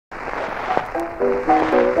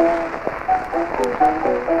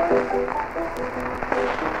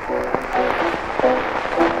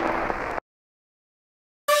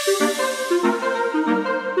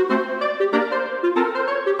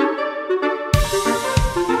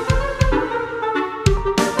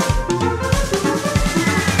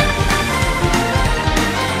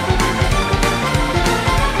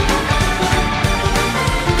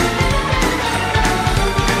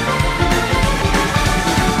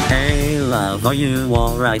Are you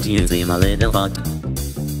alright? You seem a little butt.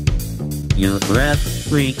 You breath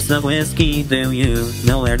reeks of whiskey. Do you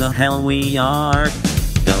know where the hell we are?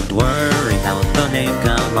 Don't worry about the name,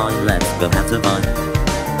 come on, let's go have some fun.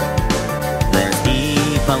 There's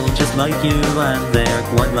people just like you, and they're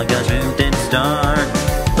quite like a shooting star.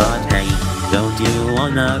 But hey, don't you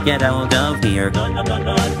wanna get out of here? I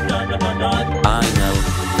know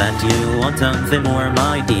that you want something more,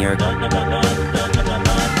 my dear.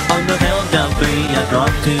 On the count of three, I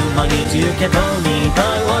drop to my knees. You can hold me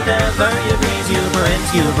by whatever you please.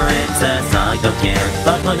 You princess, I don't care.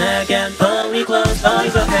 But my neck and pull me close by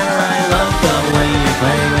the hair. I love the way you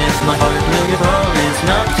play with my heart. Will you promise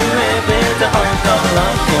not to rip it apart? The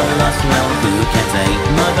love for us, well, who can say?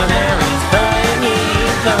 Mother Mary's dying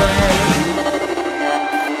either way.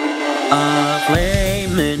 A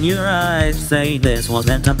flame in your eyes, say this was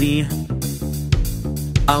meant to be.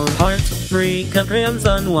 Our hearts freak a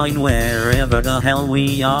crimson wine wherever the hell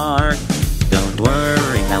we are. Don't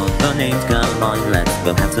worry about the names, come on, let's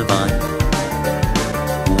go have some fun.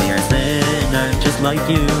 We're sinners just like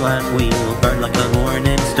you, and we'll burn like a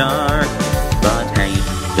morning star. But hey,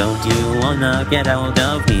 don't you wanna get out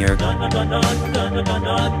of here?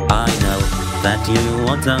 I know that you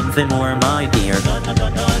want something more, my dear.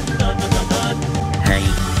 Hey,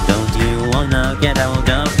 don't you wanna get out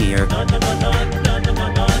of here?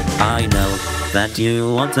 I know that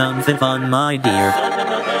you want something fun, my dear.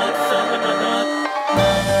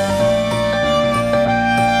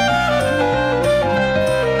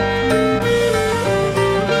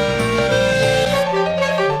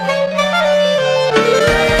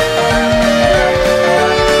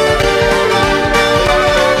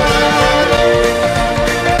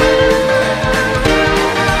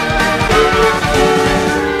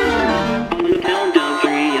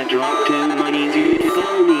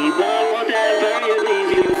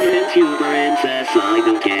 You princess, I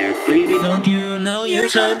don't care. Baby, don't you know you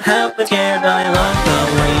should have been scared? I love the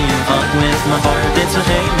way you fuck with my heart. It's a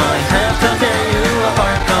shame I have to tear you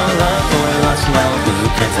apart. The love for lust, well, who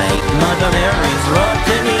can say? Mother Mary's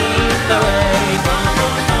rotten either way.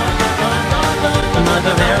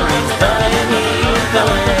 Mother Mary's dying either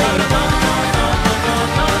way.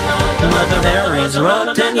 Mother Mary's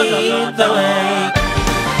rotten either way.